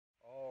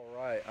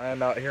Alright, I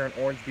am out here in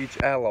Orange Beach,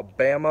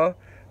 Alabama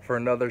for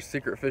another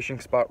secret fishing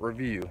spot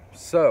review.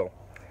 So,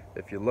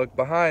 if you look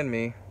behind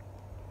me,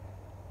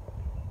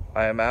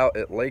 I am out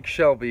at Lake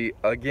Shelby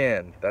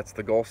again. That's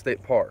the Gulf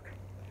State Park.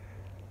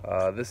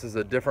 This is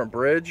a different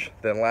bridge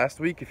than last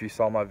week if you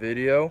saw my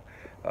video.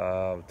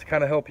 To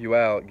kind of help you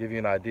out, give you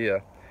an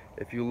idea,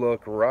 if you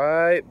look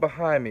right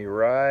behind me,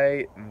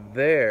 right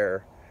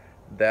there,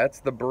 that's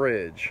the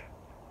bridge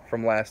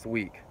from last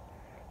week.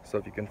 So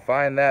if you can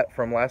find that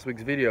from last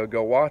week's video,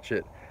 go watch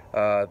it.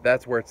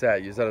 That's where it's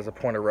at. Use that as a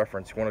point of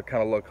reference. You want to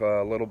kind of look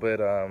a little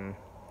bit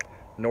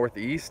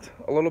northeast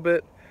a little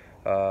bit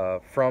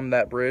from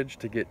that bridge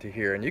to get to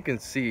here, and you can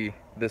see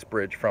this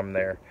bridge from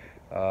there.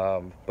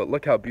 But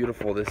look how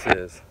beautiful this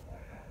is.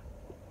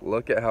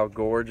 Look at how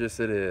gorgeous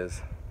it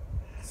is.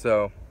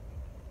 So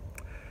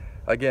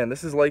again,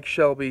 this is Lake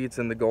Shelby. It's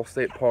in the Gulf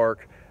State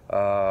Park.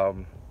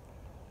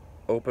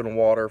 Open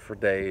water for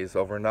days,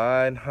 over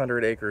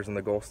 900 acres in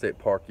the Gulf State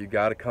Park. You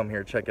got to come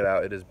here, check it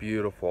out. It is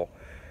beautiful.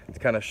 To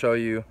kind of show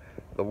you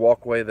the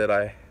walkway that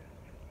I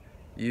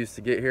used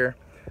to get here.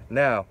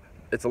 Now,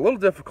 it's a little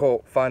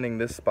difficult finding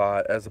this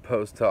spot as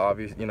opposed to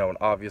an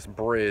obvious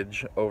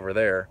bridge over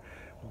there.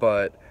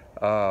 But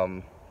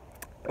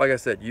like I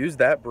said, use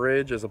that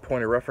bridge as a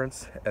point of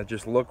reference and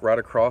just look right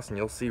across and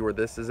you'll see where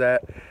this is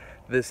at.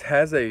 This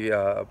has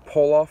a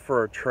pull off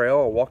for a trail,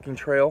 a walking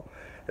trail.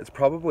 It's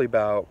probably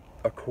about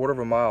a quarter of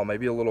a mile,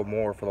 maybe a little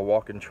more for the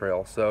walking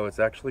trail. So it's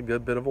actually a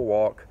good bit of a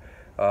walk.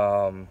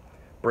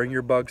 Bring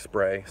your bug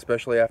spray,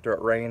 especially after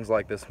it rains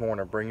like this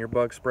morning. Bring your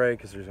bug spray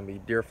because there's gonna be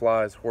deer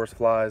flies, horse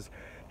flies.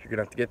 You're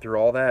gonna have to get through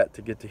all that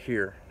to get to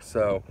here.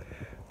 So,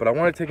 but I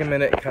want to take a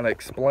minute and kind of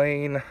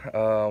explain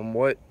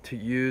what to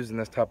use in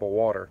this type of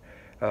water.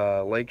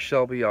 Lake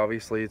Shelby,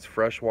 obviously it's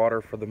fresh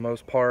water for the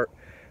most part.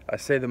 I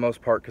say the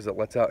most part because it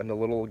lets out into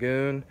Little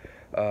Lagoon.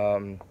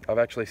 I've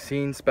actually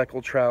seen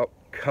speckled trout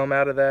come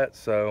out of that,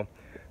 so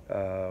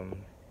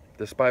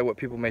despite what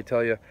people may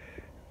tell you,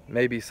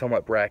 maybe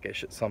somewhat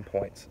brackish at some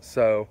points.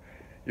 So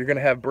you're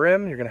gonna have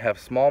brim, you're gonna have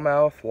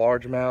smallmouth,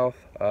 largemouth.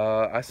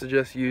 I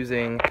suggest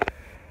using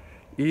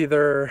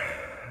either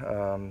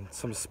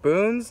some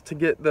spoons to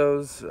get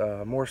those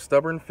more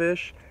stubborn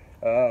fish.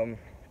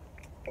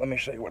 Let me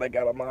show you what I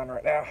got on mine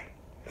right now.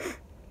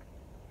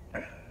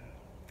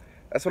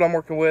 That's what I'm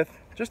working with,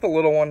 just a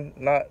little one,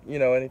 not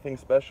anything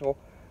special.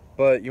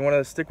 But you want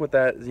to stick with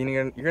that.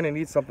 You're going to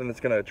need something that's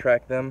going to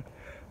attract them.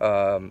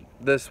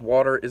 This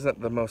water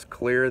isn't the most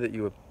clear that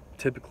you would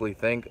typically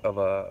think of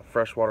a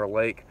freshwater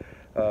lake.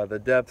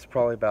 The depth's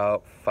probably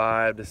about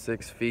 5 to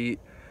 6 feet,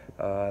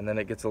 and then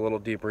it gets a little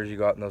deeper as you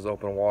go out in those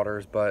open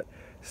waters. But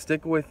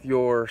stick with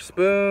your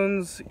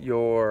spoons,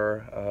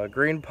 your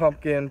green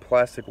pumpkin,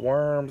 plastic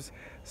worms,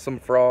 some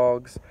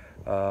frogs.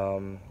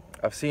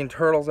 I've seen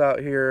turtles out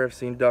here, I've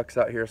seen ducks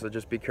out here, so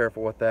just be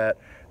careful with that.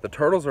 The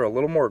turtles are a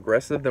little more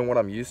aggressive than what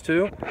I'm used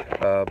to.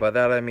 By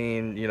that I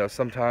mean,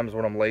 sometimes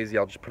when I'm lazy,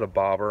 I'll just put a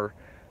bobber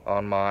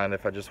on mine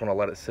if I just want to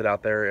let it sit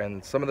out there,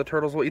 and some of the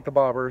turtles will eat the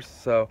bobbers,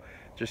 so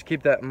just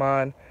keep that in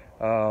mind.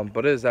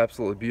 But it is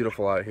absolutely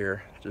beautiful out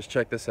here. Just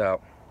check this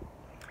out.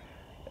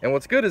 And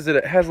what's good is that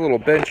it has a little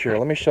bench here.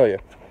 Let me show you.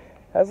 It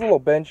has a little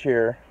bench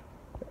here,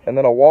 and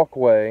then a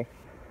walkway.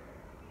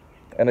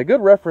 And a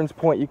good reference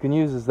point you can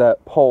use is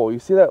that pole. You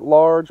see that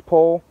large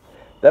pole?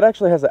 That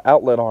actually has an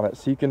outlet on it.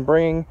 So you can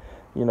bring,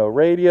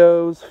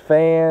 radios,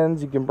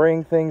 fans. You can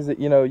bring things that,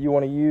 you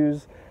want to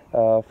use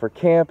for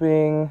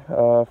camping,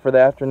 for the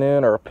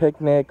afternoon, or a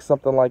picnic,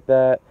 something like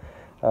that.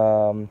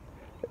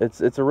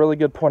 It's a really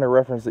good point of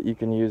reference that you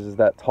can use is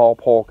that tall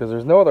pole, because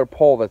there's no other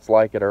pole that's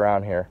like it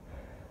around here.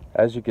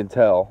 As you can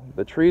tell,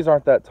 the trees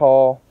aren't that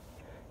tall.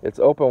 It's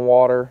open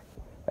water.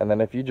 And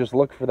then if you just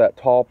look for that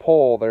tall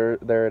pole, there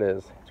it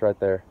is. It's right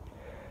there.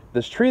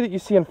 This tree that you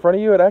see in front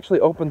of you, it actually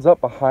opens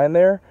up behind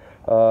there.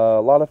 A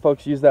lot of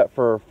folks use that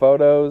for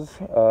photos.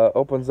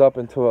 Opens up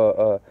into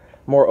a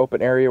more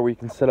open area where you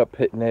can set up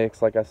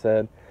picnics, like I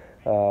said.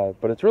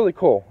 But it's really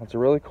cool. It's a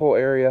really cool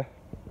area.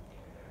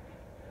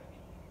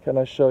 Can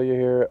I show you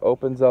here? It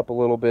opens up a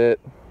little bit.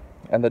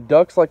 And the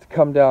ducks like to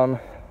come down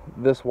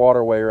this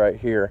waterway right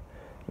here.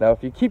 Now,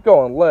 if you keep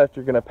going left,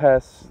 you're going to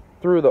pass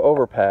through the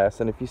overpass,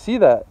 and if you see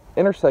that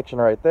intersection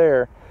right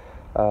there,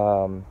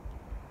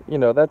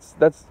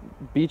 that's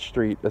Beach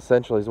Street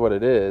essentially is what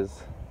it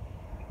is,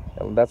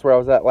 and that's where I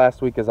was at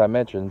last week, as I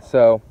mentioned.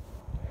 So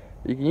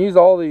you can use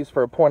all these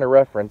for a point of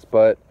reference,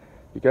 but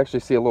you can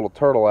actually see a little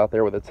turtle out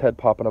there with its head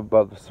popping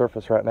above the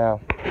surface right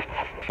now.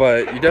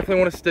 But you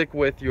definitely want to stick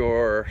with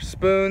your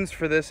spoons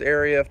for this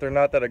area if they're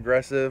not that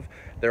aggressive.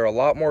 They're a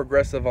lot more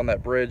aggressive on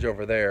that bridge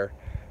over there,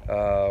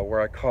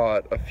 where I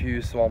caught a few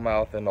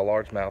smallmouth and a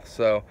largemouth.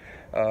 So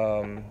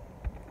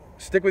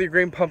stick with your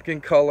green pumpkin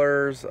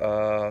colors.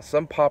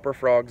 Some popper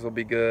frogs will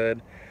be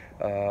good,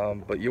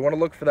 but you want to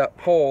look for that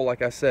pole,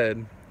 like I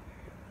said,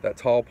 that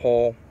tall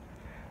pole.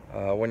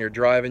 When you're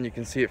driving, you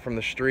can see it from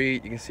the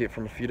street, you can see it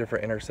from a few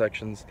different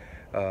intersections.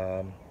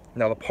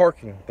 Now the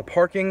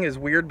parking is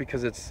weird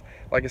because it's,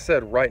 like I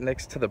said, right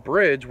next to the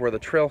bridge where the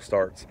trail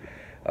starts.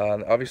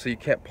 Obviously you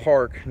can't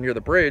park near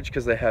the bridge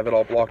because they have it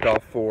all blocked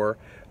off for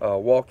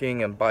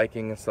walking and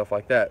biking and stuff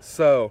like that.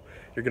 So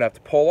you're gonna have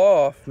to pull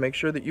off. Make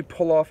sure that you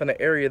pull off in an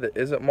area that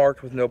isn't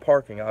marked with no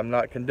parking. I'm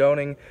not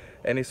condoning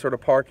any sort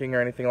of parking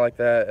or anything like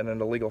that in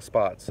an illegal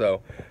spot.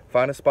 So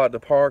find a spot to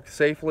park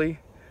safely,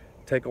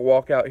 take a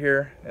walk out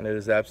here, and it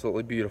is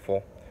absolutely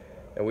beautiful.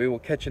 And we will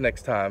catch you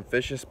next time.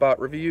 Fishing spot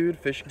reviewed,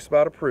 fishing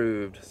spot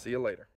approved. See you later.